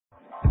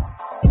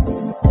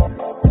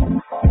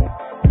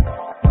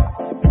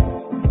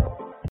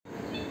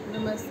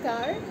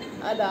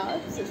नमस्कार,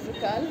 आदाब, सत श्री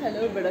अकाल,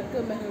 हेलो बड़क,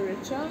 मैं हूँ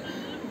Richa.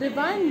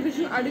 Divine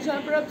vision art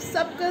channel पर आप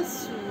सबका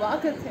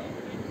स्वागत है।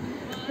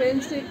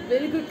 Friends, take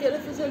very good care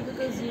of yourself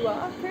because you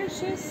are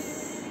precious,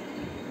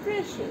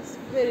 precious,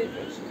 very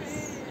precious.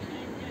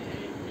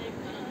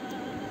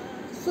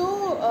 सो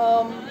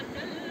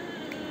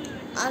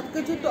आज का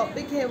जो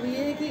टॉपिक है वो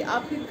ये है कि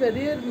आपके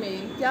करियर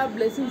में क्या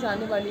ब्लेसिंग्स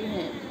आने वाली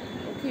हैं।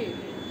 ओके,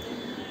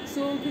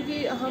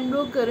 क्योंकि हम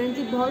लोग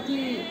करंटली बहुत ही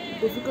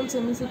डिफ़िकल्ट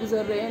समय से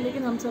गुजर रहे हैं,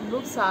 लेकिन हम सब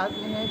लोग साथ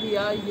में हैं, we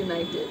are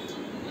United.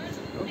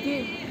 Okay,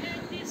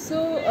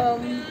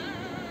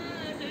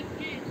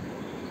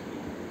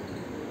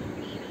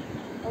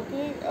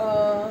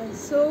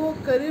 so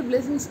career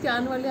blessings के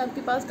आने वाले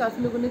आपके पास।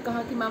 काफ़ी लोगों ने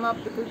कहा कि मैम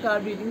आप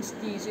कार्ड रीडिंग्स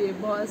कीजिए,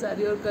 बहुत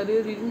सारी, और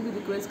करियर रीडिंग भी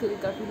रिक्वेस्ट करी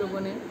काफ़ी लोगों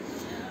ने।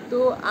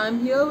 तो I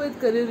am here with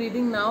career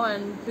reading now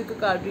and pick a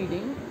card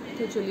reading.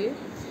 तो चलिए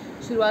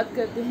शुरुआत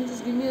करते हैं।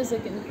 Just give me a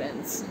second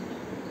friends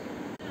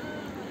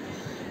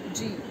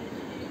जी।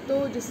 तो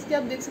जैसे कि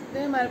आप देख सकते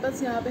हैं हमारे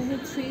पास यहाँ पे हैं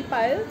 3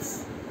 piles.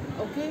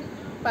 Okay,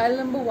 pile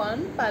number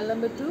 1, pile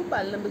number 2,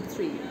 pile number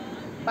 3।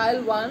 Pile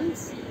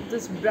 1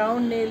 this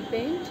brown nail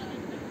paint,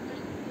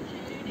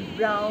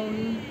 brown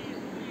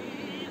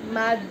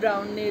mat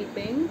brown nail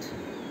paint.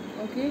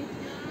 Okay,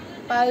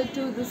 pile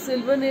 2 the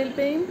silver nail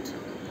paint,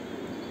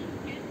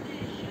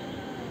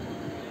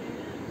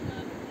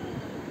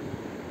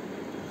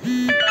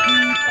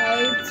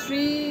 pile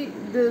 3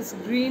 this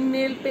green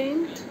nail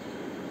paint,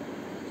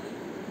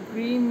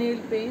 green nail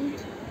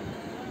paint.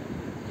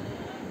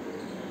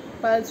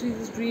 Pile 3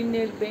 this green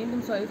nail paint.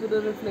 I'm sorry for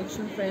the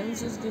reflection,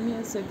 friends, just give me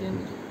a second.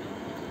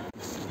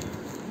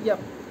 Yep.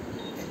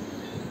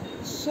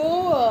 So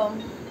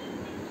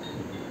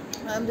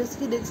हम जैसे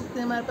कि देख सकते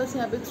हैं हमारे पास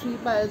यहाँ पे 3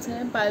 piles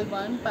हैं, pile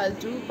 1, pile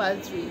 2,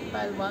 pile 3,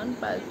 pile 1,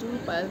 pile 2,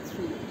 pile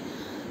 3.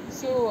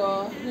 So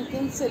you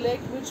can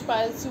select which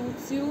pile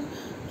suits you.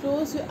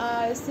 Close your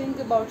eyes, think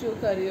about your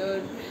career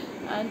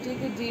and take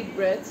a deep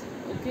breath.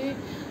 Okay,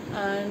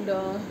 and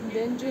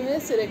then जो है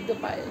select the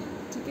pile.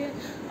 ठीक है,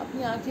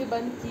 अपनी आंखें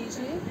बंद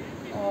कीजिए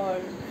और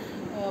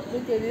अपने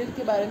करियर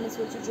के बारे में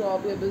सोचिए,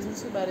 जॉब या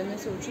बिजनेस के बारे में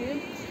सोचिए,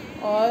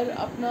 और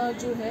अपना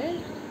जो है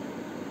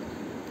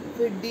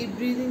फिर डीप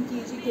ब्रीदिंग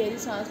कीजिए, गहरी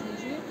सांस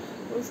लीजिए,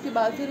 और उसके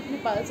बाद फिर अपनी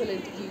पायल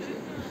सेलेक्ट कीजिए।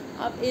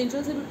 आप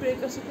एंजल से भी प्रे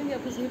कर सकते हैं कि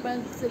आपको सही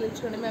पायल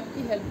सेलेक्ट करने में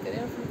आपकी हेल्प करें,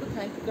 और फिर उनको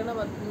थैंक यू करना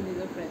मत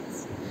भूलिएगा फ्रेंड्स।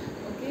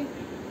 ओके,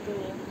 तो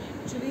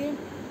चलिए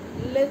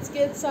लेट्स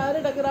गेट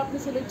स्टार्टेड। अगर आपने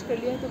सेलेक्ट कर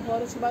लिया है तो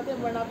बहुत अच्छी बात है,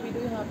 वरना आप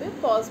वीडियो यहाँ पे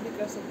पॉज भी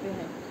कर सकते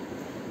हैं।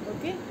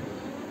 ओके,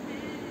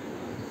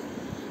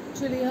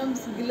 चलिए हम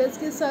लेट्स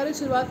गेट स्टार्टेड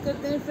शुरुआत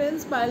करते हैं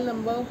फ्रेंड्स पाइल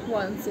नंबर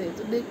 1 से।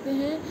 तो देखते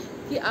हैं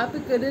कि आपके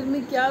करियर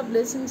में क्या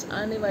ब्लेसिंग्स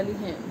आने वाली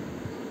हैं।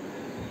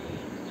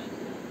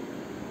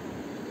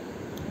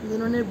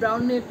 जिन्होंने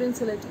ब्राउन नेल पेंट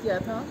सेलेक्ट किया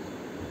था,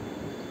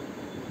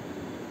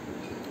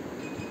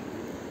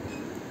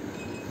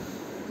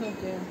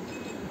 ओके,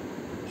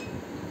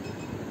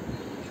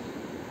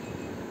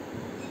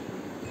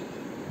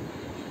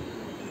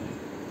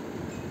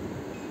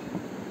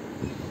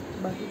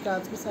 बाकी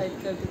कार्ड्स को साइड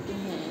कर देते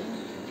हैं।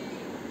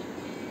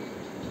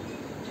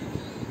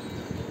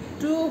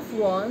 2 of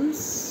Wands।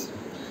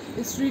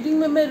 इस रीडिंग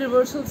में मैं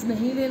रिवर्सल्स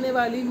नहीं लेने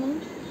वाली हूँ।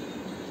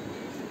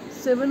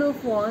 7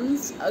 of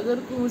Wands, अगर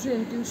कोई मुझे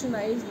इंट्यूशन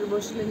आई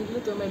रिवर्सल लेने के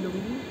लिए तो मैं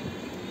लूँगी।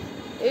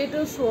 8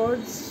 of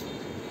Swords,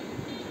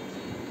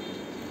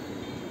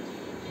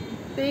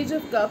 page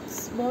of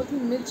cups, बहुत ही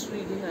मिक्स्ड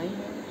रीडिंग आई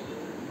है।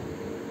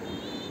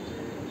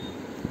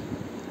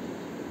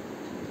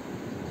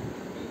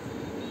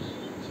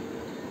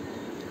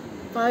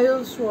 5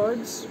 of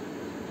Swords,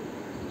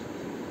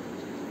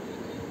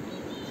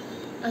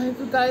 I hope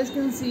you guys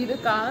can see the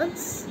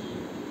cards.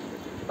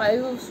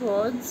 5 of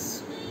Swords.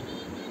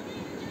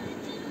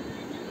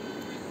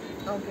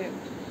 Okay,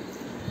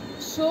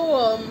 so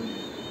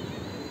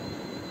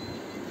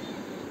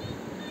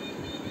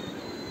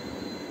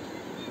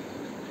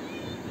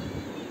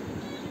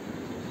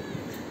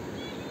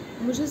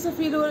मुझे ऐसा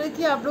फील हो रहा है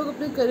कि आप लोग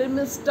अपने करियर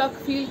में स्टक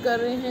फील कर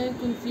रहे हैं,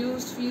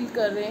 कंफ्यूज फील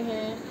कर रहे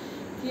हैं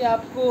कि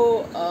आपको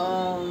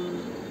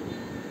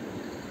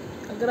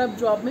अगर आप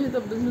जॉब में हैं तो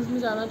बिज़नेस में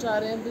जाना चाह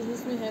रहे हैं,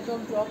 बिज़नेस में हैं तो आप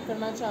जॉब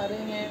करना चाह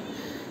रहे हैं।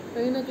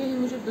 कहीं ना कहीं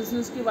मुझे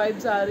बिज़नेस की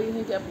वाइब्स आ रही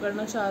हैं कि आप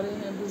करना चाह रहे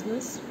हैं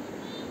बिज़नेस,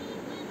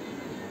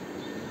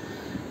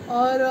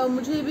 और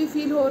मुझे ये भी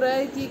फील हो रहा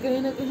है कि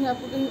कहीं ना कहीं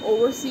आपको कहीं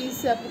ओवरसीज़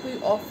से आपको कोई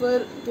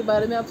ऑफ़र के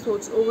बारे में आप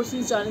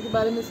ओवरसीज़ जाने के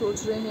बारे में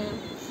सोच रहे हैं,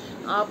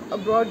 आप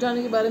अब्रॉड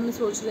जाने के बारे में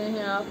सोच रहे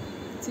हैं आप।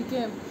 ठीक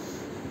है,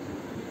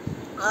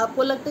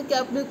 आपको लगता है कि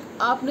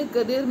आपने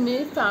करियर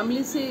में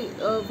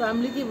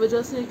फैमिली की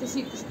वजह से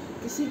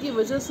किसी की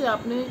वजह से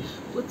आपने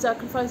कुछ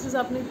सैक्रिफाइसेस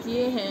आपने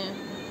किए हैं,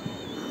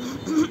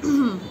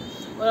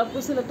 और आपको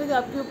ऐसा लगता है कि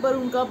आपके ऊपर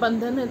उनका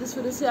बंधन है, जिस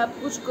वजह से आप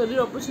कुछ करियर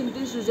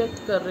अपॉर्चुनिटीज़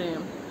रिजेक्ट कर रहे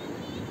हैं।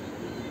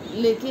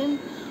 लेकिन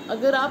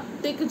अगर आप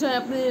टिक जाएं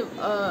अपने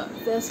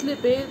फैसले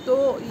पे, तो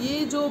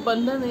ये जो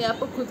बंधन है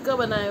आपका खुद का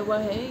बनाया हुआ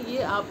है,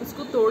 ये आप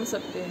इसको तोड़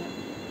सकते हैं।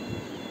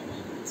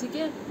 ठीक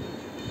है,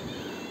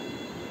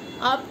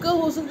 आपका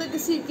हो सकता है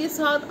किसी के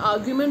साथ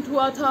आर्ग्यूमेंट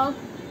हुआ था,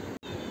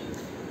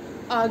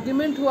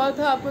 आर्ग्यूमेंट हुआ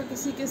था आपका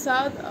किसी के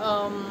साथ,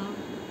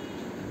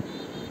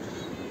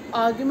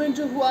 आर्ग्यूमेंट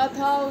जो हुआ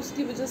था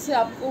उसकी वजह से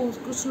आपको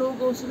कुछ लोगों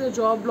को उससे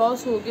जॉब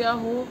लॉस हो गया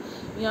हो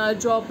या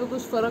जॉब पे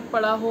कुछ फ़र्क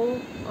पड़ा हो।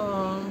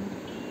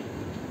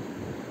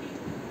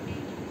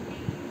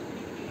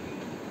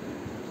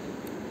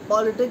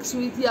 पॉलिटिक्स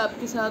हुई थी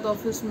आपके साथ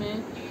ऑफिस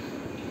में,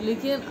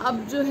 लेकिन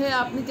अब जो है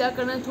आपने क्या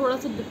करना है, थोड़ा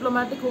सा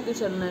डिप्लोमेटिक होके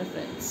चलना है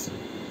फ्रेंड्स,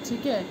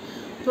 ठीक है।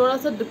 थोड़ा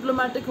सा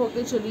डिप्लोमेटिक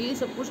होके चलिए,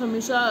 सब कुछ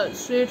हमेशा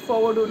स्ट्रेट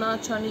फॉरवर्ड होना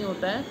अच्छा नहीं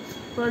होता है,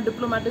 थोड़ा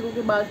डिप्लोमेटिक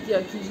होके बात किया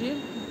कीजिए,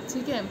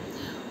 ठीक है।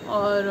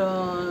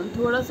 और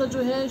थोड़ा सा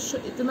जो है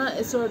इतना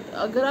एसर्ट,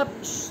 अगर आप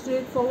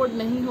स्ट्रेट फॉरवर्ड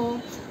नहीं हो,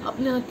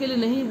 अपने हक के लिए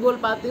नहीं बोल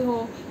पाते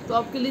हो, तो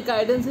आपके लिए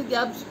गाइडेंस है कि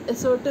आप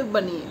एसर्टिव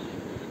बनिए,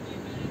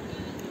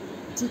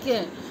 ठीक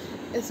है।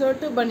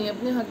 एसर्टिव बनिए,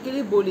 अपने हक के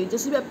लिए बोलिए,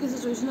 जैसे भी आपकी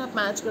सिचुएशन आप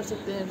मैच कर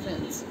सकते हैं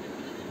फ्रेंड्स।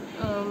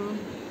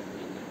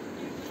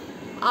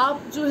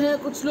 आप जो है,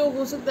 कुछ लोग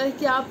हो सकता है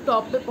कि आप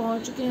टॉप पे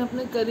पहुंच चुके हैं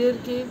अपने करियर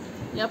के,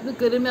 या अपने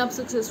करियर में आप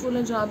सक्सेसफुल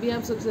हैं, जहाँ भी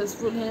आप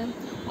सक्सेसफुल हैं,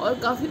 और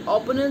काफ़ी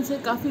ओपोनेंट्स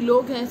हैं, काफ़ी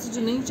लोग हैं ऐसे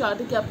जो नहीं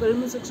चाहते कि आप करियर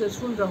में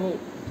सक्सेसफुल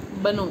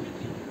बनो,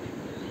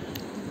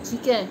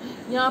 ठीक है।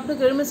 या अपने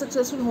करियर में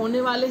सक्सेसफुल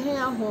होने वाले हैं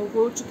या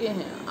हो चुके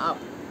हैं आप,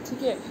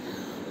 ठीक है।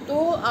 तो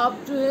आप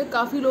जो है,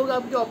 काफ़ी लोग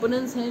आपके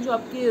ओपोनेंट्स हैं, जो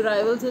आपके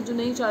राइवल्स हैं, जो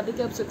नहीं चाहते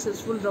कि आप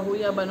सक्सेसफुल रहो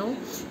या बनो।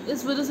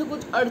 इस वजह से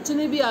कुछ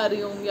अड़चने भी आ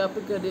रही होंगी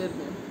आपके करियर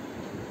में,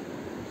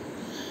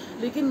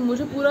 लेकिन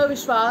मुझे पूरा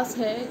विश्वास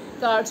है,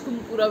 कार्ड्स को भी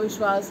पूरा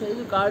विश्वास है,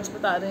 जो कार्ड्स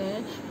बता रहे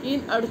हैं कि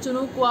इन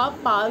अड़चनों को आप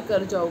पार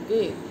कर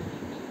जाओगे,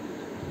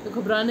 तो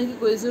घबराने की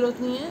कोई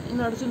ज़रूरत नहीं है, इन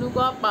अड़चनों को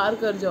आप पार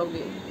कर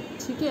जाओगे,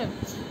 ठीक है।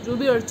 जो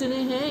भी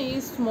अड़चनें हैं ये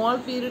स्मॉल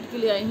पीरियड के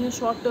लिए आई हैं,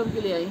 शॉर्ट टर्म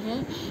के लिए आई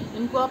हैं,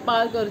 इनको आप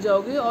पार कर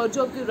जाओगे। और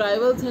जो आपके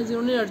राइवल्स हैं,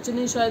 जिन्होंने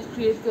अड़चनें शायद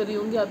क्रिएट करी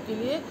होंगी आपके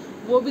लिए,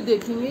 वो भी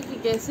देखेंगे कि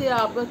कैसे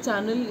आपका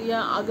चैनल,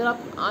 या अगर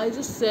आप, आई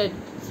जस्ट सेड,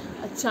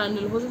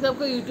 चैनल हो सकता है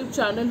आपका यूट्यूब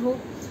चैनल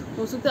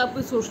हो सकता है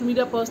आपकी सोशल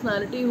मीडिया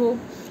पर्सनालिटी हो,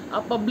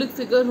 आप पब्लिक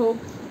फिगर हो,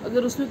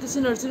 अगर उसमें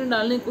किसी ने अड़चनें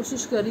डालने की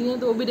कोशिश करी है,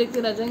 तो वो भी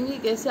देखते रह जाएंगे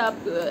कैसे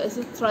आप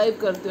ऐसे थ्राइव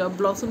करते हो, आप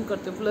ब्लॉसम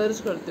करते हो, फ्लरिश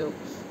करते हो,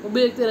 वो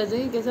भी देखते रह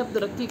जाएंगे कैसे आप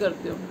तरक्की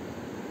करते हो,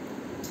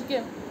 ठीक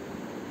है।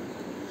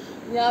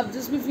 या आप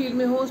जिस भी फील्ड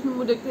में हो उसमें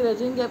वो देखते रह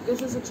जाएंगे आप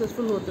कैसे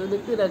सक्सेसफुल होते हो,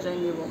 देखते रह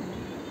जाएंगे वो,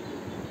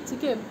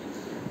 ठीक है।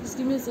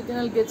 इसकी में second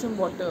I get some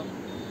water.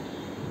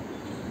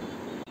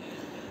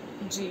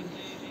 Ji,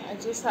 I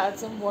just had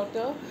some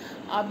water.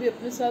 आप भी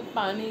अपने साथ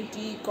पानी,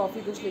 टी,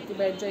 कॉफ़ी कुछ लेके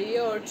बैठ जाइए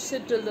और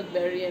seat till the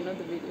very end of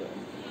the video,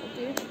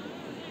 okay.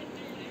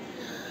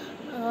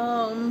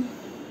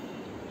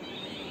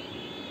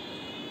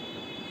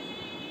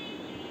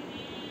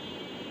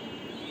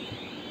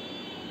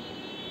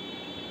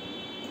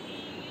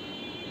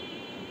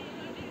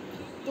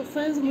 तो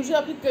फ्रेंड्स, मुझे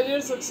आपकी करियर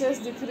सक्सेस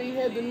दिख रही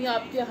है, दुनिया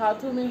आपके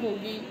हाथों में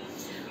होगी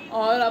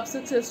और आप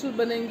सक्सेसफुल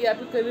बनेंगे,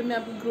 आपके करियर में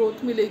आपकी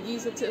ग्रोथ मिलेगी,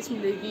 सक्सेस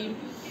मिलेगी।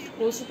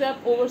 हो सकता है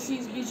आप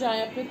ओवरसीज़ भी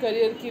जाएं अपने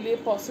करियर के लिए,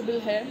 पॉसिबल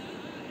है,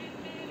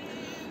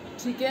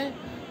 ठीक है।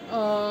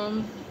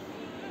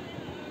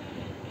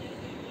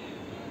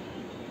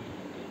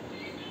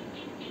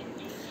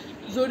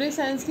 ज़ोडिएक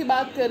साइंस की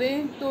बात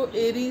करें तो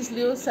एरीज,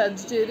 लियो,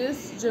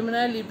 सजिटेरियस,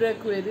 जेमिनी, लिब्रा,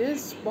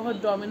 एक्वेरियस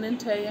बहुत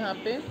डोमिनेंट है यहाँ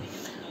पे,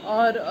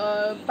 और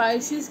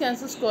पाइसिस,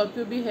 कैंसर,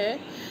 स्कॉर्पियो भी है।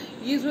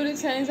 ये ज़ोडिएक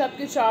साइंस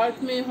आपके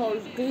चार्ट में हो,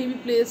 कहीं भी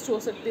प्लेस्ड हो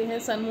सकते हैं,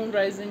 सन, मून,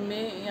 राइजिंग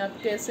में, या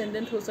आपके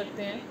एसेंडेंट हो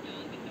सकते हैं,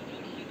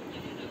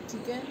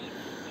 ठीक है।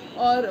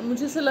 और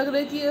मुझे ऐसा लग रहा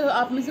है कि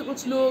आप में से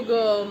कुछ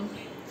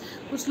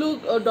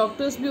लोग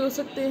डॉक्टर्स भी हो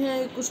सकते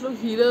हैं, कुछ लोग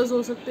हीलर्स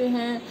हो सकते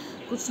हैं,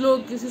 कुछ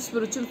लोग किसी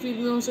स्पिरिचुअल फील्ड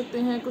में हो सकते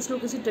हैं, कुछ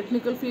लोग किसी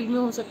टेक्निकल फील्ड में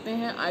हो सकते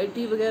हैं,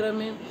 आईटी वगैरह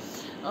में,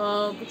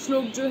 कुछ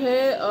लोग जो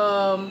है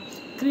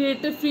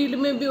क्रिएटिव फील्ड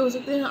में भी हो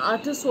सकते हैं,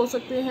 आर्टिस्ट हो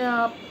सकते हैं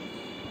आप,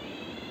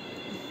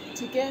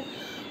 ठीक है।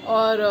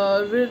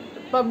 और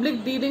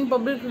पब्लिक डीलिंग,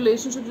 पब्लिक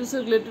रिलेशनशिप जैसे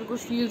रिलेटेड कुछ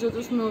फील्ड्स होते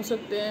हैं उसमें हो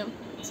सकते हैं,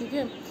 ठीक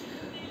है।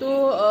 तो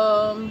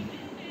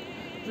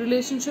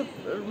रिलेशनशिप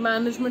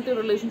मैनेजमेंट या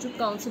रिलेशनशिप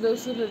काउंसलर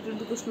से रिलेटेड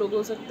भी कुछ लोग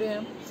हो सकते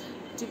हैं,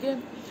 ठीक है।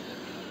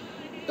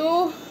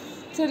 तो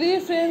चलिए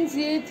फ्रेंड्स,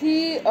 ये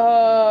थी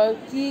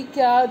कि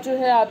क्या जो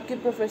है आपके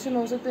प्रोफेशन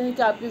हो सकते हैं,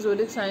 क्या आपके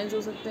ज़ोडिएक साइंस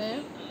हो सकते हैं,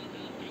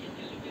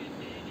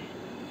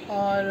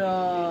 और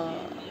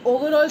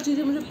ओवरऑल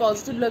चीज़ें मुझे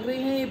पॉजिटिव लग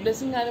रही हैं। ये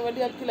ब्लेसिंग आने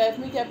वाली आपकी लाइफ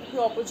में कि आपकी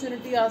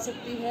अपॉर्चुनिटी आ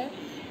सकती है,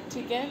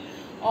 ठीक है।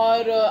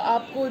 और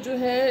आपको जो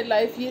है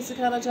लाइफ ये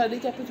सिखाना चाह रही है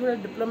कि आपको थोड़ा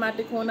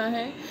डिप्लोमेटिक होना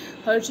है,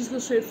 हर चीज़ को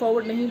स्ट्रेट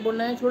फॉरवर्ड नहीं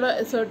बोलना है, थोड़ा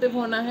असर्टिव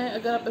होना है।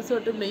 अगर आप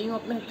असर्टिव नहीं हो,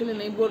 अपने हक के लिए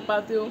नहीं बोल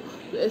पाते हो,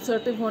 तो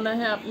असर्टिव होना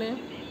है आपने।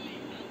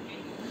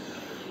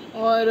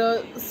 और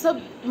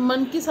सब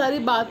मन की सारी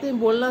बातें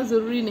बोलना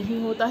ज़रूरी नहीं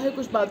होता है,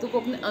 कुछ बातों को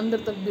अपने अंदर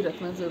तक भी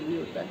रखना ज़रूरी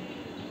होता है।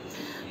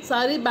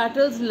 सारी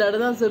बैटल्स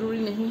लड़ना ज़रूरी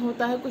नहीं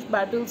होता है, कुछ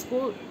बैटल्स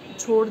को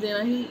छोड़ देना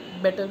ही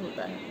बेटर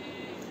होता है,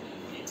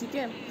 ठीक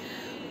है।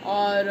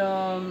 और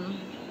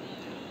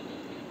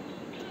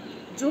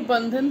जो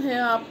बंधन है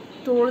आप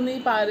तोड़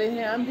नहीं पा रहे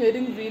हैं, I am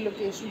hearing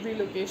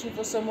relocation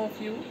for some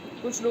of you.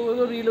 कुछ लोगों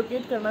को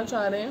रीलोकेट करना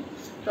चाह रहे हैं,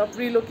 तो आप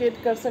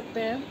रीलोकेट कर सकते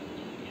हैं,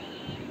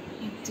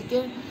 ठीक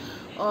है।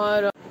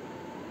 और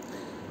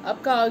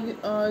आपका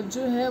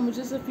जो है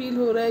मुझे ऐसा फील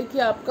हो रहा है कि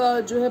आपका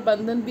जो है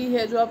बंधन भी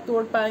है जो आप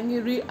तोड़ पाएंगे।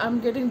 I am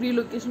getting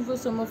relocation for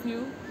some of you.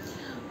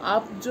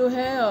 आप जो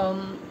है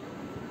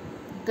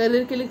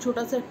करियर के लिए एक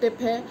छोटा सा टिप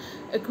है,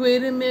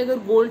 एक्वेरियम में अगर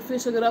गोल्ड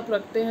फिश अगर आप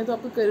रखते हैं तो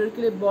आपके करियर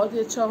के लिए बहुत ही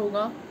अच्छा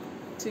होगा।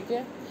 ठीक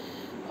है,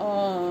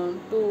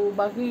 तो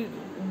बाकी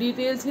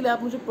डिटेल्स के लिए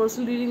आप मुझे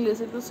पर्सनल रीडिंग ले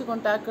सकते हैं, उससे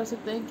कांटेक्ट कर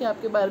सकते हैं कि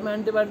आपके बारे में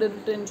अनडिवाइडेड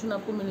अटेंशन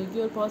आपको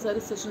मिलेगी। और बहुत सारे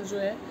सेशन जो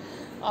है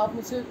आप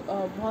मुझसे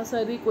बहुत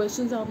सारी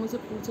क्वेश्चंस आप मुझसे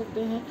पूछ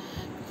सकते हैं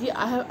कि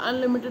I have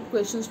unlimited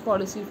questions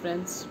policy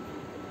friends.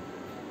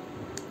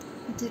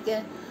 ठीक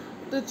है,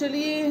 तो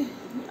चलिए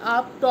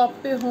आप टॉप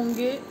पे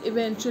होंगे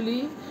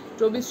इवेंचुअली,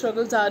 जो भी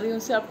स्ट्रगल्स आ रही हैं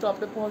उससे आप टॉप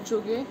पे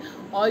पहुंचोगे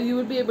और you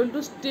will be able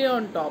to stay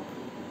on top.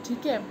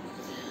 ठीक है,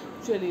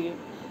 चलिए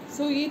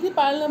सो ये थी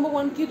पायल नंबर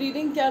 1 की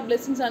रीडिंग, क्या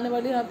ब्लेसिंग्स आने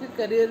वाली है आपके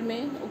करियर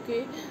में।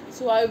 Okay,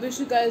 so I wish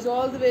you guys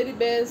all the very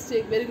best,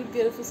 take very good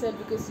care of yourself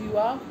because you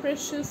are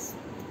precious.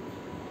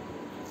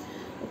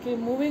 Okay,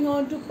 moving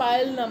on to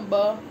pile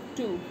number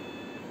 2।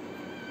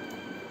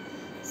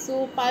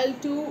 So Payal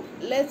 2,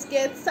 let's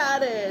get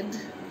started,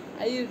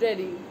 are you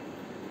ready?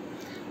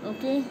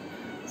 Okay,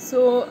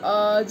 सो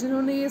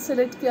जिन्होंने ये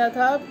select किया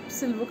था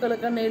silver colour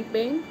का nail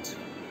paint,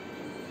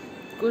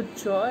 good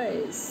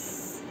choice.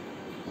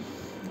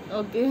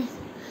 Okay,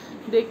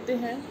 देखते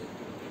हैं।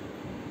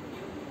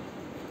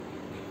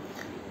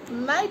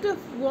 Night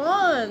of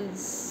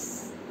wands,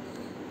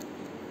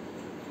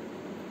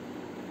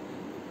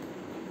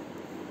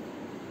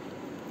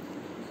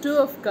 two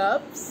of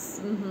cups,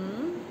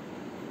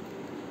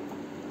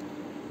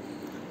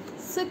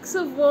 six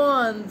of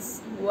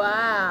wands,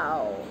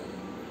 wow,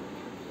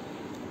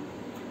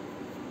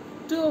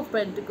 two of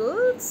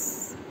pentacles,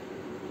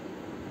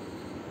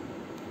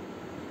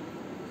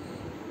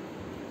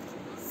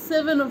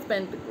 seven of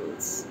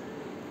pentacles.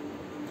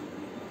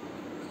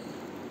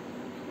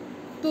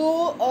 तो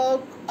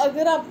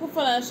अगर आपको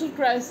फाइनेंशियल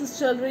क्राइसिस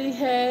चल रही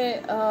है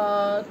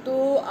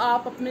तो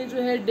आप अपने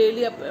जो है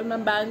डेली अपना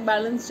बैंक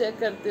बैलेंस चेक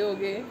करते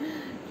होगे।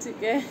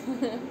 ठीक है,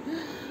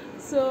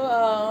 सो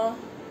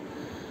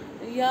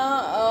या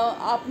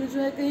आपने जो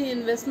है कहीं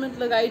इन्वेस्टमेंट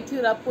लगाई थी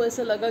और आपको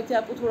ऐसा लगा कि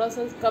आपको थोड़ा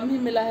सा कम ही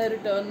मिला है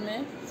रिटर्न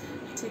में।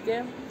 ठीक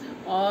है,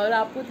 और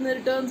आपको इतने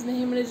रिटर्न्स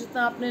नहीं मिले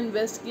जितना आपने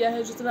इन्वेस्ट किया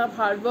है, जितना आप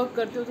हार्डवर्क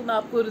करते हो उतना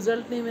आपको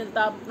रिजल्ट नहीं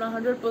मिलता, आप अपना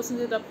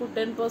 100% आपको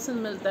 10%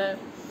 मिलता है।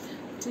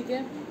 ठीक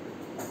है,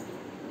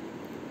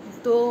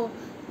 तो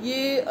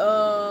ये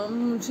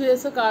मुझे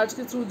ऐसा कार्ड्स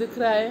के थ्रू दिख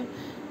रहा है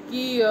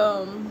कि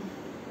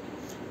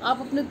आप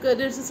अपने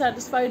करियर से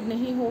सेटिस्फाइड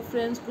नहीं हो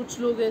फ्रेंड्स। कुछ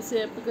लोग ऐसे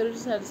हैं अपने करियर से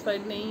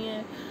सेटिस्फाइड नहीं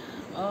हैं।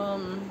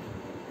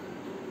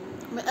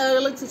 मैं अलग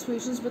अलग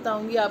सिचुएशंस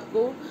बताऊंगी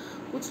आपको।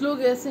 कुछ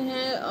लोग ऐसे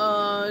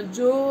हैं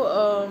जो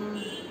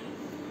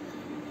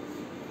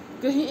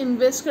कहीं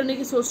इन्वेस्ट करने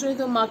की सोच रहे हैं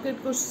तो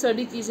मार्केट को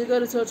स्टडी कीजिएगा,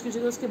 रिसर्च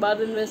कीजिएगा, उसके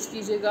बाद इन्वेस्ट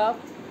कीजिएगा आप।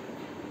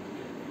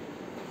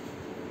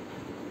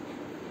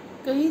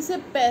 कहीं से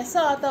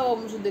पैसा आता हुआ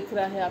मुझे दिख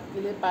रहा है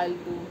आपके लिए पायल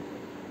 2।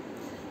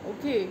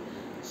 ओके,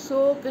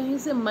 सो कहीं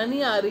से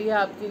मनी आ रही है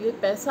आपके लिए,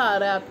 पैसा आ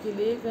रहा है आपके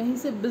लिए, कहीं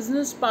से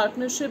बिजनेस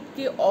पार्टनरशिप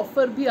के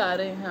ऑफर भी आ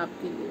रहे हैं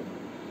आपके लिए।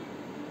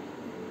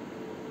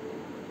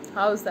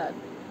 How is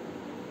that?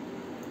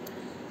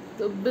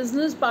 तो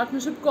बिजनेस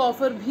पार्टनरशिप का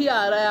ऑफर भी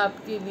आ रहा है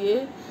आपके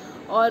लिए।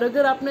 और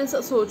अगर आपने ऐसा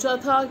सोचा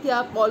था कि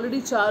आप ऑलरेडी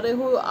चाह रहे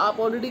हो, आप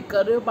ऑलरेडी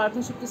कर रहे हो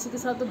पार्टनरशिप किसी के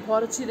साथ, तो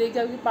बहुत अच्छी रहेगी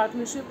आपकी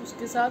पार्टनरशिप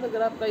उसके साथ,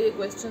 अगर आपका ये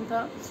क्वेश्चन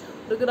था।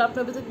 और अगर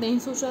आपने अभी तक नहीं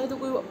सोचा है तो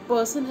कोई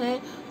पर्सन है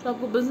जो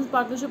आपको बिजनेस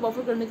पार्टनरशिप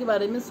ऑफर करने के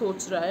बारे में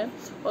सोच रहा है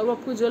और वो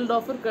आपको जल्द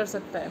ऑफर कर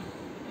सकता है,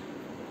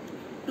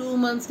 2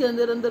 मंथ्स के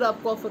अंदर अंदर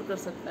आपको ऑफर कर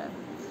सकता है।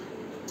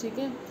 ठीक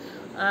है,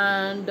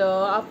 एंड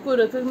आपको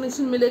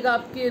रिकग्निशन मिलेगा,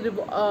 आपके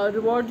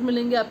रिवॉर्ड्स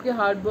मिलेंगे आपके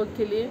हार्डवर्क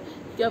के लिए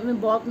कि आपने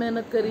बहुत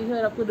मेहनत करी है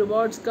और आपको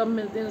रिवॉर्ड्स कम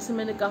मिलते हैं। जैसे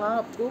मैंने कहा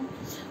आपको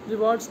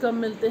रिवॉर्ड्स कम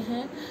मिलते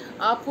हैं।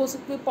 आप हो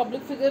सकते हैं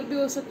पब्लिक फिगर भी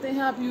हो सकते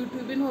हैं, आप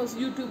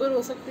यूट्यूबर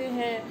हो सकते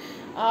हैं,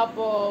 आप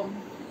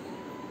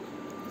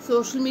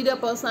सोशल मीडिया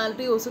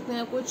पर्सनालिटी हो सकते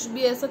हैं। कुछ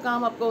भी ऐसा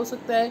काम आपका हो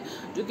सकता है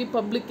जो कि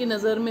पब्लिक की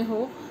नज़र में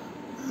हो।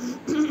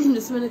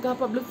 जैसे मैंने कहा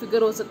पब्लिक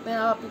फिगर हो सकते हैं,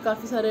 आपके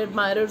काफ़ी सारे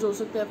एडमायरर्स हो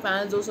सकते हैं,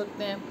 फैंस हो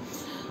सकते हैं।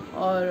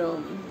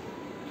 और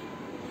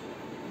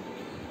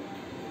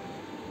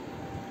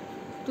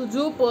तो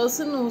जो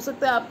पर्सन हो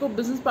सकता है आपको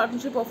बिजनेस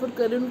पार्टनरशिप ऑफर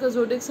करे, उनका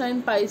zodiac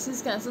sign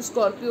Pisces, cancer,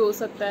 Scorpio हो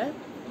सकता है।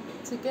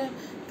 ठीक है,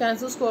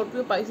 कैंसर,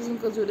 स्कॉर्पियो, पाइसिस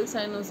उनका ज़ोडिएक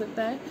साइन हो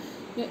सकता है,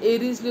 या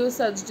एरीज, लियो,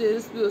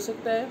 सजिटेरियस भी हो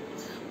सकता है।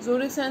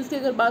 ज़ोडिएक साइंस की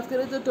अगर बात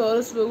करें तो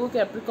टॉरस, वर्गो,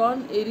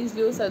 कैप्रिकॉर्न, एरीज,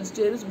 लियो,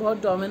 सजिटेरियस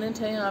बहुत डोमिनेंट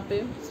है यहाँ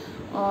पे।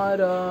 और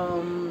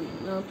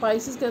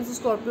पाइसिस, कैंसर,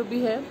 स्कॉर्पियो भी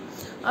है।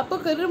 आपका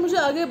करियर मुझे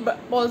आगे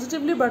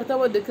पॉजिटिवली बढ़ता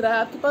हुआ दिख रहा है।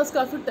 आपके पास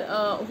काफ़ी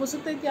हो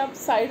सकता है कि आप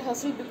साइड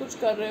हसल भी कुछ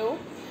कर रहे हो।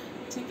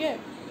 ठीक है,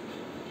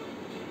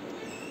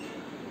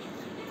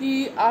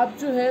 कि आप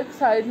जो है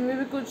साइड में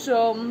भी कुछ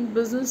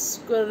बिजनेस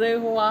कर रहे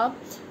हो आप,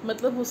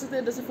 मतलब हो सकता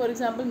है जैसे फॉर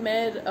एग्जांपल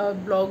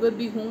मैं ब्लॉगर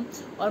भी हूँ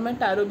और मैं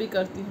टैरो भी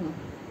करती हूँ।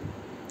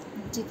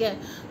 ठीक है,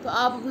 तो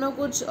आप अपना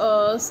कुछ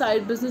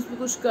साइड बिजनेस भी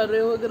कुछ कर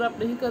रहे हो। अगर आप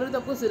नहीं कर रहे हो तो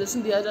आपको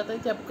सजेशन दिया जाता है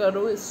कि आप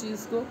करो इस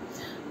चीज़ को।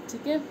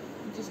 ठीक है,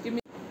 जिसके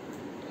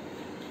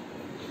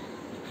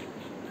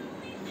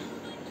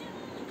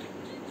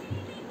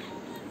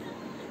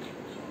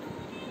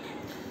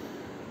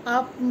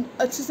आप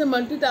अच्छे से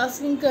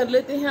मल्टीटास्किंग कर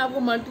लेते हैं, आपको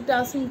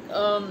मल्टीटास्किंग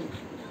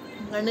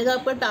करने का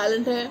आपका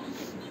टैलेंट है,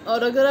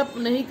 और अगर आप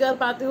नहीं कर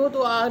पाते हो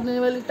तो आने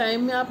वाले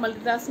टाइम में आप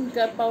मल्टीटास्किंग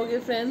कर पाओगे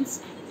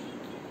फ्रेंड्स।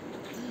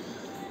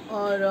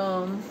 और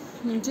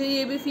मुझे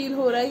ये भी फील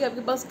हो रहा है कि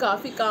आपके पास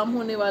काफ़ी काम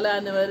होने वाला है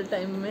आने वाले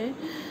टाइम में,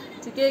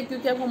 ठीक है,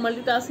 क्योंकि आपको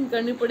मल्टीटास्किंग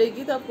करनी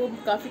पड़ेगी, तो आपको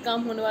काफ़ी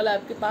काम होने वाला है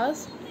आपके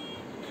पास।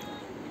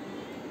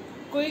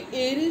 कोई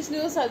एरीज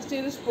लियो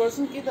सजिटेरियस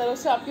पर्सन की तरफ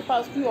से आपके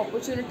पास कोई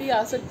अपॉर्चुनिटी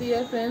आ सकती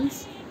है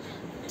फ्रेंड्स,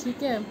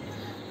 ठीक है,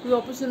 कोई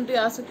अपॉर्चुनिटी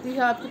आ सकती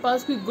है आपके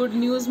पास, कोई गुड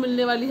न्यूज़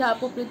मिलने वाली है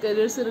आपको अपने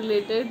करियर से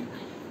रिलेटेड,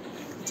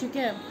 ठीक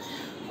है।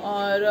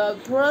 और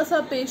थोड़ा सा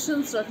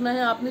पेशेंस रखना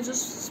है, आपने जो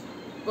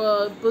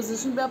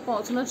पोजीशन पे आप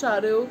पहुंचना चाह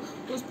रहे हो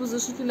उस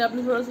पोजीशन के लिए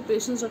आपने थोड़ा सा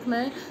पेशेंस रखना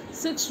है।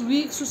 6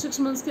 वीक्स to 6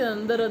 मंथ्स के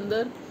अंदर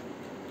अंदर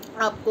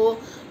आपको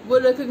वो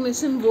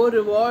रिकग्निशन, वो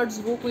रिवॉर्ड्स,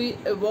 वो कोई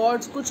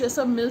अवार्ड्स कुछ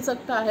ऐसा मिल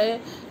सकता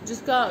है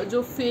जिसका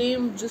जो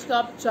फेम जिसका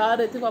आप चाह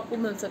रहे थे वो आपको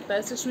मिल सकता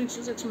है 6 वीक्स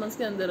to 6 मंथ्स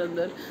के अंदर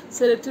अंदर।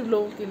 सिलेक्टिव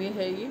लोगों के लिए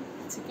है ये,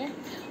 ठीक है।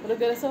 और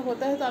अगर ऐसा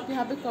होता है तो आप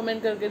यहाँ पे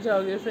कमेंट करके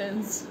जाओगे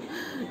फ्रेंड्स,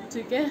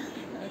 ठीक है,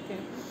 ओके।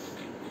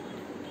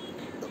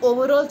 तो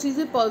ओवरऑल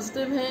चीज़ें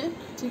पॉजिटिव हैं,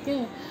 ठीक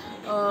है।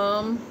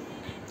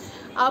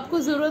 आपको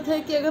ज़रूरत है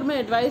कि अगर मैं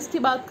एडवाइस की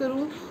बात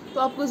करूं तो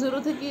आपको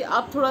ज़रूरत है कि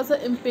आप थोड़ा सा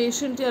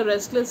इम्पेशेंट या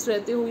रेस्टलेस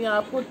रहते हो, या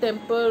आपको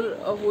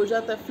टेम्पर हो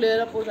जाता है, फ्लेयर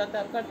अप हो जाता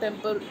है आपका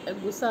टेम्पर,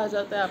 गुस्सा आ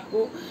जाता है,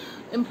 आपको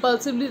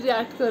इम्पल्सिवली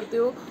रिएक्ट करते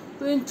हो,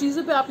 तो इन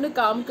चीज़ों पे आपने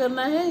काम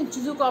करना है, इन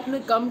चीज़ों को आपने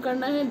कम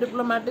करना है,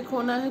 डिप्लोमेटिक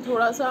होना है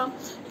थोड़ा सा,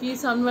 कि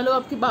सामने वाले को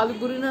आपकी बात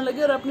बुरी ना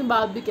लगे और अपनी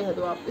बात भी कह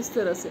दो आप इस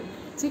तरह से,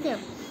 ठीक है।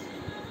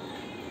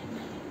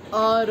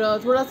 और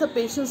थोड़ा सा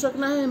पेशेंस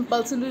रखना है,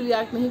 इम्पल्सिवली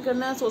रिएक्ट नहीं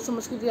करना है, सोच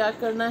समझ के रिएक्ट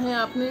करना है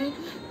आपने,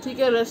 ठीक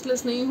है।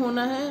 रेस्टलेस नहीं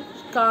होना है,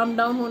 काम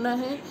डाउन होना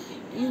है,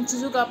 इन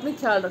चीज़ों का आपने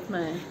ख्याल रखना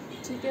है,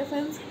 ठीक है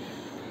फ्रेंड्स।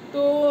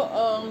 तो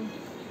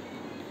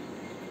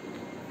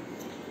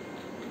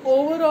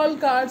ओवरऑल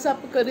कार्ड्स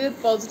आपका करियर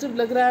पॉजिटिव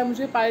लग रहा है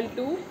मुझे, पाइल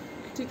 2,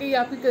 ठीक है, ये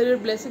आपकी करियर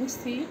ब्लेसिंग्स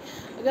थी।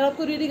 अगर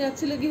आपको रीडिंग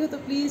अच्छी लगी हो तो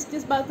प्लीज़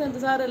किस बात का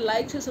इंतज़ार है,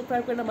 लाइक शेयर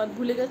सब्सक्राइब करना मत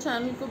भूलिएगा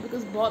चैनल को,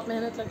 बिकॉज बहुत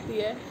मेहनत लगती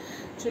है।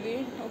 चलिए,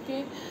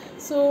 okay,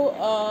 so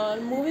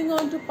moving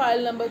on to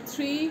pile number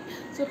 3।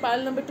 So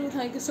pile number 2,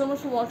 thank you so much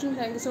for watching,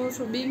 thank you so much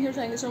for being here,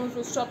 thank you so much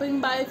for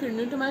stopping by. If you're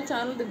new to my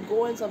channel, then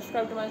go and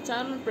subscribe to my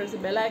channel and press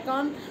the bell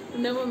icon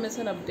to never miss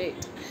an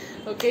update.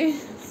 Okay,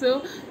 so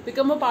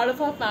become a part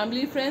of our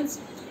family, friends.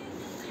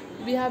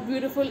 We have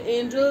beautiful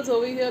angels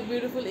over here,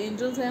 beautiful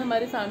angels हैं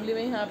हमारी family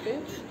में यहाँ पे,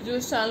 जो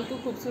इस channel को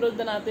खूबसूरत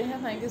बनाते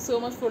हैं। Thank you so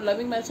much for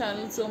loving my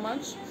channel so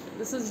much,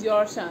 this is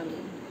your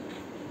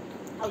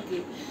channel. Okay,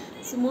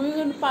 so moving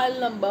on pile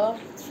number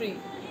 3।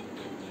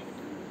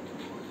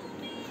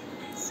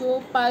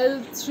 So pile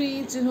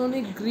 3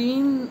 जिन्होंने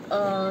ग्रीन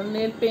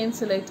नेल पेंट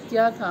सेलेक्ट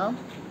किया था,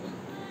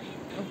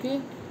 okay,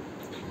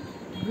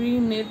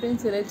 green nail paint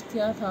select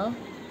किया था,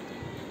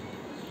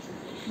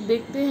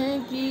 देखते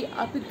हैं कि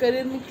आपके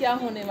career में क्या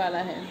होने वाला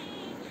है।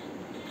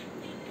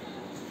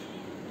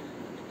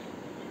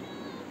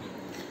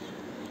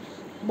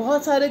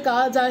 बहुत सारे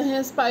कार्ड्स आए हैं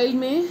इस फाइल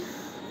में,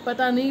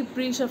 पता नहीं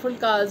प्री शफल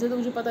कार्ड्स है तो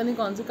मुझे पता नहीं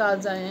कौन से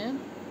कार्ड्स आए हैं।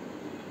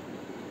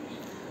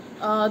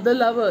 द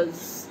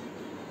लवर्स,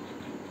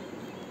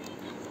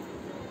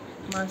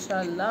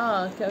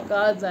 माशाल्लाह क्या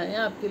कार्ड्स आए हैं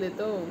आपके लिए।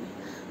 तो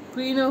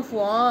queen of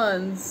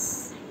wands,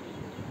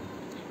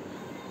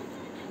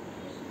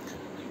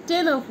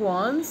 10 of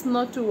Wands,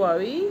 not to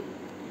worry,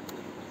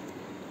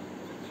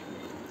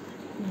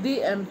 the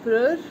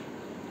Emperor,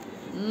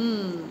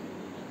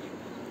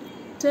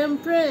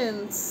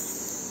 Temperance,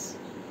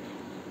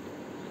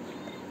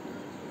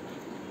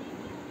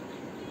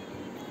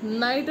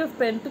 Knight of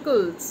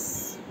Pentacles,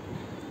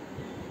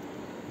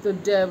 the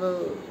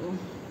Devil,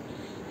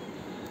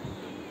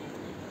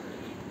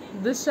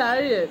 the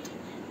Chariot,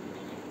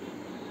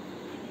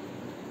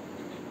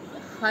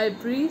 High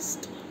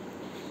Priest,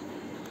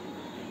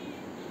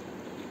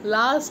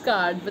 last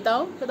card,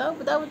 बताओ बताओ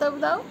बताओ बताओ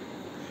बताओ,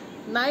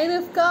 9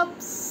 of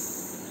Cups,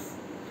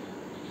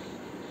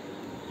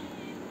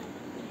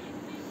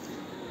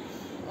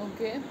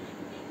 ओके।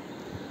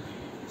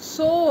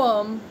 सो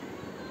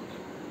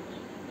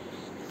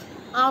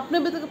आपने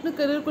अभी तक अपने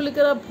करियर को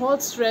लेकर आप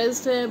बहुत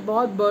स्ट्रेस्ड हैं,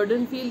 बहुत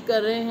बर्डन फील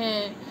कर रहे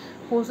हैं।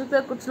 हो सकता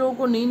है कुछ लोगों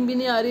को नींद भी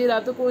नहीं आ रही है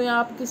रातों को, या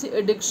आप किसी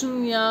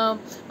एडिक्शन या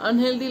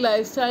अनहेल्दी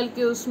लाइफस्टाइल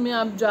के उसमें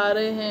आप जा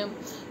रहे हैं।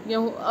 या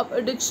अब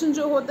एडिक्शन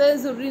जो होता है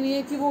ज़रूरी नहीं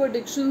है कि वो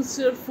एडिक्शन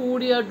सिर्फ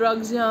फूड या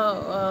ड्रग्स या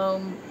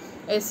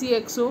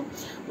SEX हो,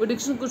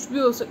 एडिक्शन कुछ भी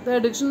हो सकता है।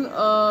 एडिक्शन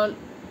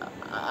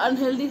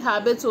अनहेल्दी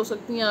हैबिट्स हो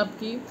सकती हैं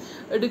आपकी।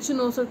 एडिक्शन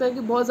हो सकता है कि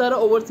बहुत ज़्यादा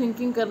ओवर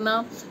थिंकिंग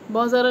करना,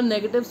 बहुत ज़्यादा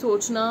नेगेटिव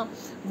सोचना,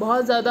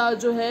 बहुत ज़्यादा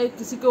जो है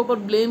किसी के ऊपर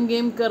ब्लेम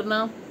गेम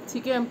करना,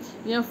 ठीक है।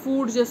 या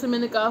फूड, जैसे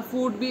मैंने कहा,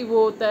 फूड भी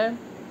वो होता है,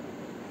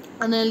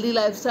 अनहेल्दी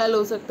लाइफस्टाइल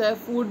हो सकता है,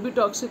 फूड भी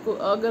टॉक्सिक,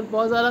 अगर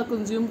बहुत ज़्यादा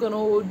कंज्यूम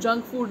करो,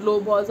 जंक फूड लो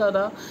बहुत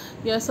ज़्यादा,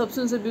 या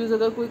सब्सटेंस अब्यूज़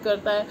अगर कोई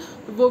करता है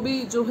तो वो भी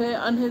जो है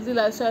अनहेल्दी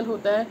लाइफस्टाइल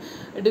होता है,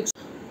 एडिक्शन।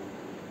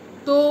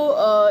 तो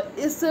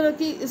इस तरह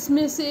की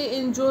इसमें से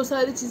इन जो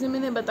सारी चीज़ें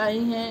मैंने बताई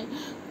हैं,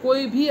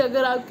 कोई भी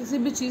अगर आप किसी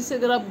भी चीज़ से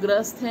अगर आप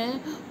ग्रस्त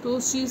हैं तो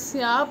उस चीज़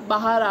से आप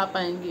बाहर आ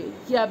पाएंगे,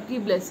 ये आपकी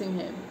ब्लेसिंग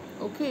है।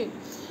 ओके,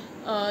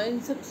 इन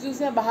सब चीज़ों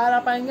से आप बाहर आ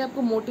पाएंगे,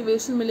 आपको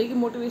मोटिवेशन मिलेगी।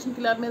 मोटिवेशन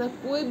के लिए आप मेरा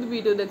कोई भी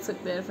वीडियो देख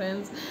सकते हैं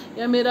फ्रेंड्स,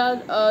 या मेरा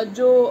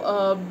जो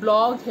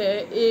ब्लॉग है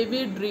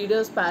Avid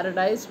readers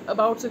paradise,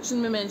 about section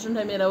में मेंशन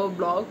है मेरा वो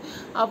ब्लॉग,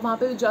 आप वहाँ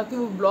पे जाके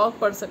वो ब्लॉग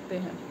पढ़ सकते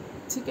हैं।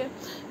 ठीक है,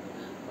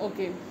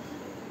 ओके।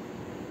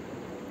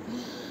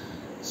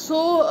 सो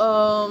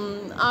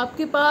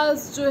आपके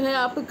पास जो है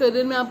आपके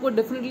करियर में आपको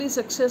डेफिनेटली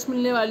सक्सेस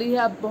मिलने वाली है,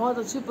 आप बहुत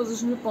अच्छी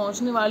पोजीशन पे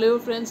पहुंचने वाले हो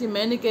फ्रेंड्स। ये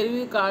मैं नहीं कह रही हूँ,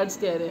 ये कार्ड्स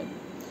कह रहे हैं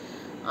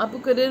आपको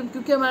करियर,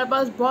 क्योंकि हमारे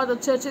पास बहुत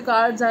अच्छे अच्छे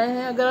कार्ड्स आए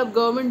हैं। अगर आप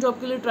गवर्नमेंट जॉब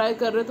के लिए ट्राई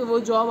कर रहे हो तो वो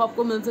जॉब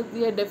आपको मिल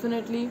सकती है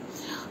डेफिनेटली।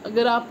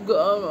 अगर आप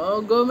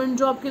गवर्नमेंट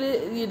जॉब के लिए,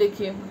 ये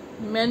देखिए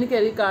मैं नहीं कह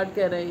रही, कार्ड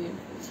कह रहा है ये,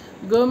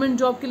 गवर्नमेंट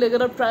जॉब के लिए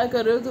अगर आप ट्राई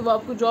कर रहे हो तो वो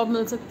आपको जॉब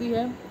मिल सकती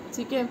है।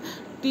 ठीक है,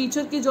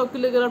 टीचर की जॉब के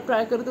लिए अगर आप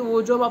ट्राई करें तो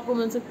वो जॉब आपको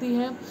मिल सकती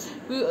है।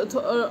 कोई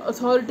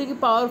अथॉरिटी की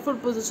पावरफुल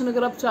पोजीशन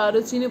अगर आप चाह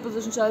रहे हो, सीनियर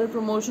पोजीशन चाह रहे हो,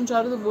 प्रमोशन चाह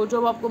रहे हो तो वो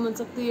जॉब आपको मिल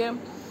सकती है।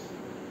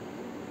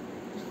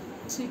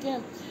 ठीक है,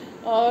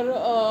 और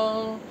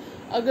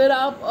अगर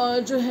आप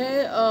जो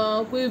है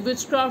कोई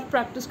विच क्राफ्ट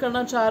प्रैक्टिस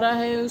करना चाह रहा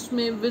है,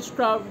 उसमें विच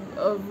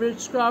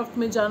क्राफ्ट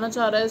में जाना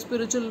चाह रहा है,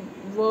 स्पिरिचुअल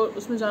वो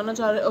उसमें जाना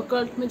चाह रहे हो,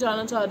 ऑकल्ट में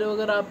जाना चाह रहे हो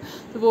अगर आप,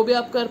 तो वो भी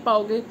आप कर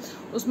पाओगे।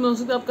 उसमें हो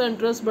सकता है आपका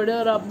इंटरेस्ट बढ़े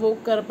और आप वो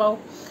कर पाओ।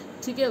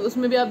 ठीक है,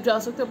 उसमें भी आप जा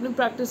सकते हो अपनी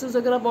प्रैक्टिसेस।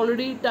 अगर आप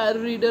ऑलरेडी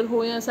टैरो रीडर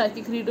हो या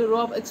साइकिक रीडर हो,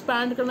 आप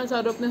एक्सपैंड करना चाह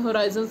रहे हो अपने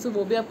होराइजन से,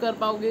 वो भी आप कर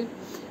पाओगे।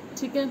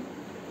 ठीक है,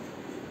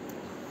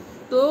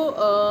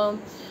 तो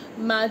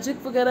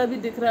मैजिक वगैरह भी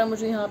दिख रहा है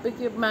मुझे यहाँ पे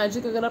कि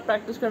मैजिक अगर आप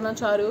प्रैक्टिस करना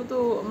चाह रहे हो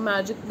तो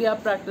मैजिक भी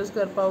आप प्रैक्टिस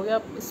कर पाओगे।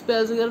 आप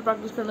स्पेल्स वगैरह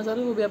प्रैक्टिस करना चाह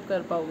रहे हो वो भी आप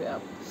कर पाओगे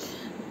आप।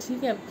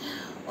 ठीक है,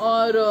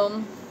 और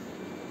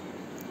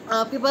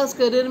आपके पास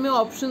करियर में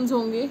ऑप्शंस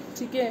होंगे।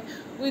 ठीक है,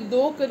 कोई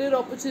 2 करियर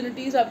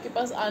अपॉर्चुनिटीज़ आपके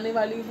पास आने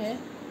वाली हैं।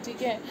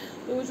 ठीक है,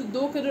 तो वो जो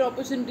 2 करियर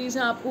अपॉर्चुनिटीज़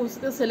हैं आपको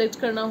उसका सेलेक्ट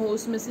करना हो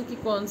उसमें से कि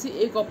कौन सी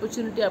एक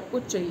अपॉर्चुनिटी आपको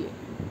चाहिए।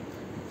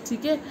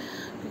 ठीक है,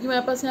 क्योंकि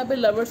मेरे पास यहाँ पे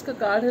लवर्स का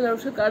कार्ड है।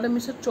 लवर्स का कार्ड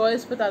हमेशा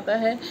चॉइस बताता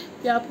है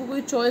कि आपको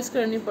कोई चॉइस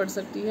करनी पड़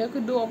सकती है,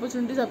 कोई 2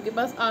 अपॉर्चुनिटीज़ आपके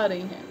पास आ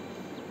रही हैं।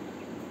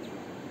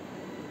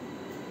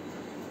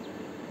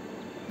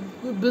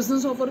 कोई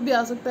बिजनेस ऑफर भी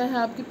आ सकता है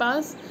आपके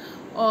पास,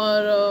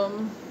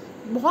 और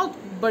बहुत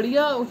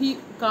बढ़िया ही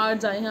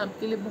कार्ड्स आए हैं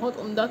आपके लिए, बहुत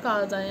उम्दा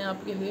कार्ड्स आए हैं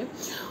आपके लिए।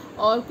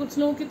 और कुछ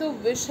लोगों की तो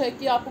विश है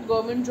कि आपको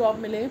गवर्नमेंट जॉब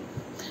मिले,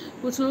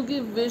 कुछ लोगों की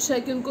विश है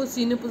कि उनको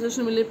सीनियर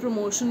पोजीशन मिले,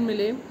 प्रमोशन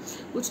मिले।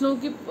 कुछ लोगों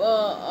की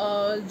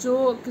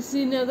जो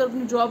किसी ने अगर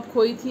अपनी जॉब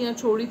खोई थी या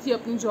छोड़ी थी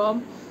अपनी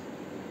जॉब,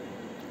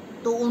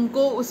 तो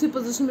उनको उसी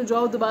पोजीशन में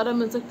जॉब दोबारा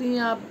मिल सकती है।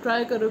 आप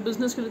ट्राई करो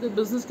बिज़नेस के लिए तो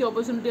बिज़नेस की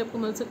अपॉर्चुनिटी आपको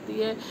मिल सकती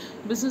है,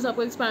 बिज़नेस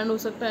आपको एक्सपैंड हो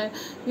सकता है।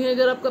 कहीं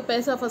अगर आपका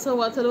पैसा फंसा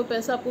हुआ था तो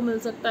पैसा आपको मिल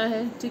सकता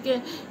है। ठीक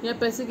है, या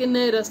पैसे के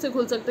नए रास्ते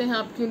खुल सकते हैं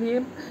आपके लिए।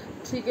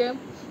 ठीक है,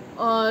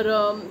 और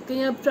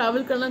कहीं आप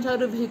ट्रैवल करना चाह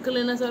रहे हो, व्हीकल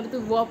लेना चाह रहे हो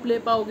तो वो आप ले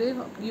पाओगे,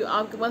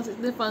 आपके पास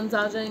इतने फंड्स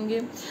आ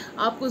जाएंगे।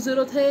 आपको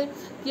ज़रूरत है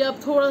कि आप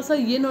थोड़ा सा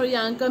यिन और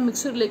यांग का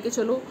मिक्सचर लेके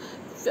चलो,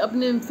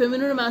 अपने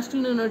फेमिनिन और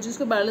मैस्कुलिन एनर्जीज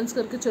को बैलेंस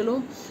करके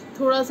चलो,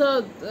 थोड़ा सा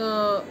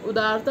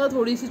उदारता,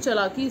 थोड़ी सी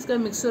चालाकी, इसका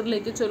मिक्सचर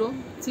लेके चलो।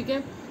 ठीक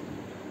है,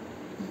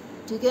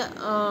 ठीक है,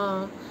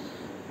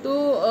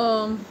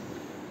 तो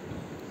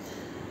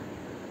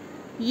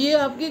ये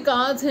आपके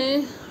कार्ड्स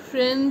हैं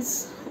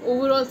फ्रेंड्स।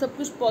 ओवरऑल सब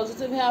कुछ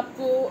पॉजिटिव है।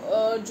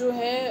 आपको जो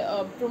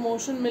है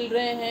प्रमोशन मिल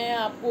रहे हैं,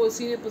 आपको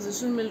सीनियर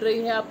पोजीशन मिल रही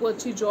है, आपको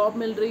अच्छी जॉब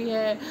मिल रही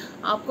है,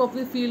 आपको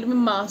अपनी फील्ड में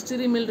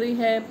मास्टरी मिल रही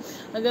है।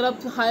 अगर आप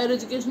हायर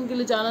एजुकेशन के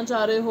लिए जाना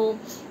चाह रहे हो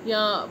या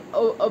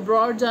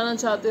अब्रॉड जाना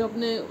चाहते हो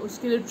अपने,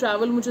 उसके लिए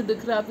ट्रैवल मुझे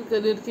दिख रहा है आपके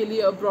करियर के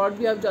लिए, अब्रॉड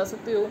भी आप जा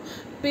सकते हो।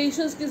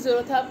 पेशेंस की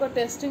ज़रूरत है, आपका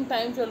टेस्टिंग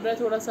टाइम चल रहा है,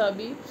 थोड़ा सा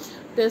अभी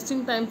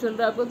टेस्टिंग टाइम चल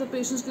रहा है आपका, तो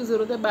पेशेंस की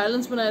ज़रूरत है।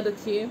 बैलेंस बनाए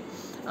रखिए,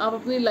 आप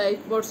अपनी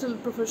लाइफ पर्सनल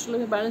प्रोफेशनल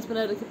में बैलेंस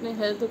बनाए रखिए, अपने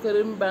हेल्थ और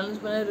करियर में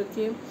बैलेंस बनाए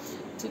रखिए।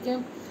 ठीक है,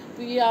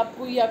 तो ये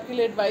आपके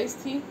लिए एडवाइस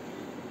थी।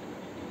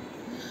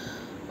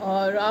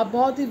 और आप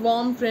बहुत ही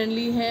वार्म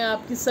फ्रेंडली हैं,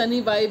 आपकी सनी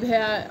वाइब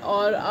है,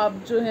 और आप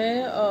जो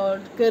है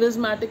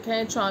करिज्मेटिक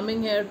हैं,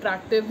 चार्मिंग हैं,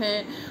 अट्रैक्टिव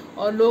हैं,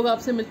 और लोग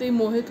आपसे मिलते ही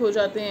मोहित हो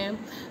जाते हैं।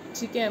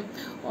 ठीक है,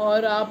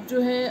 और आप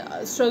जो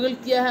है स्ट्रगल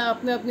किया है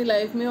आपने अपनी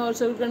लाइफ में, और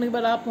स्ट्रगल करने के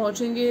बाद आप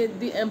पहुँचेंगे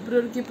द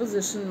एम्परर की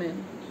पोजीशन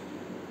में,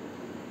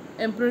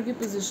 एम्परर की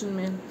पोजीशन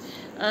में।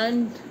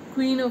 एंड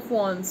क्वीन ऑफ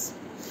वॉन्ड्स,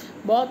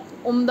 बहुत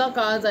उम्दा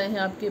कार्ड्स आए हैं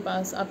आपके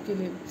पास आपके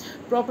लिए।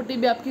 प्रॉपर्टी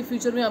भी आपके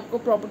फ्यूचर में, आपको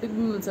प्रॉपर्टी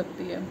भी मिल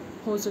सकती है,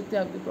 हो सकती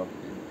है आपकी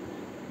प्रॉपर्टी।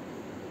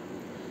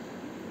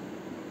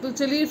 तो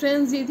चलिए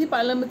फ्रेंड्स, ये थी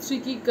पायल नंबर 3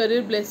 की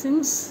करियर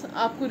ब्लेसिंग्स।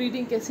 आपको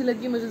रीडिंग कैसी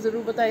लगी मुझे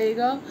ज़रूर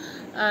बताइएगा।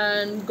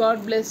 And God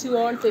bless you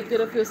all, take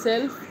care of your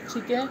self.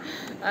 ठीक है,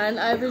 एंड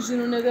आई विश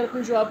जिन्होंने अगर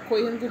अपनी जॉब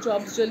खोई है उनको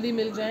जॉब्स जल्दी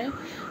मिल जाएँ।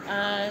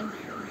 And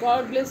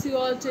God bless you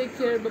all, take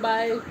care, bye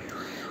bye.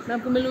 मैं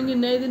आपको मिलूंगी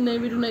नए दिन नई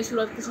वीडियो नई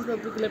शुरुआत के साथ।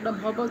 तब के लिए अपना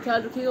बहुत बहुत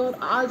ख्याल रखिएगा, और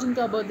आज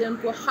उनका बर्थडे,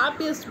 उनको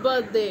happiest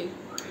birthday.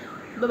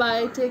 Bye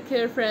bye, take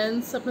care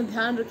friends, अपना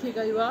ध्यान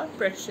रखिएगा, यू आर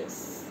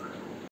प्रेशियस।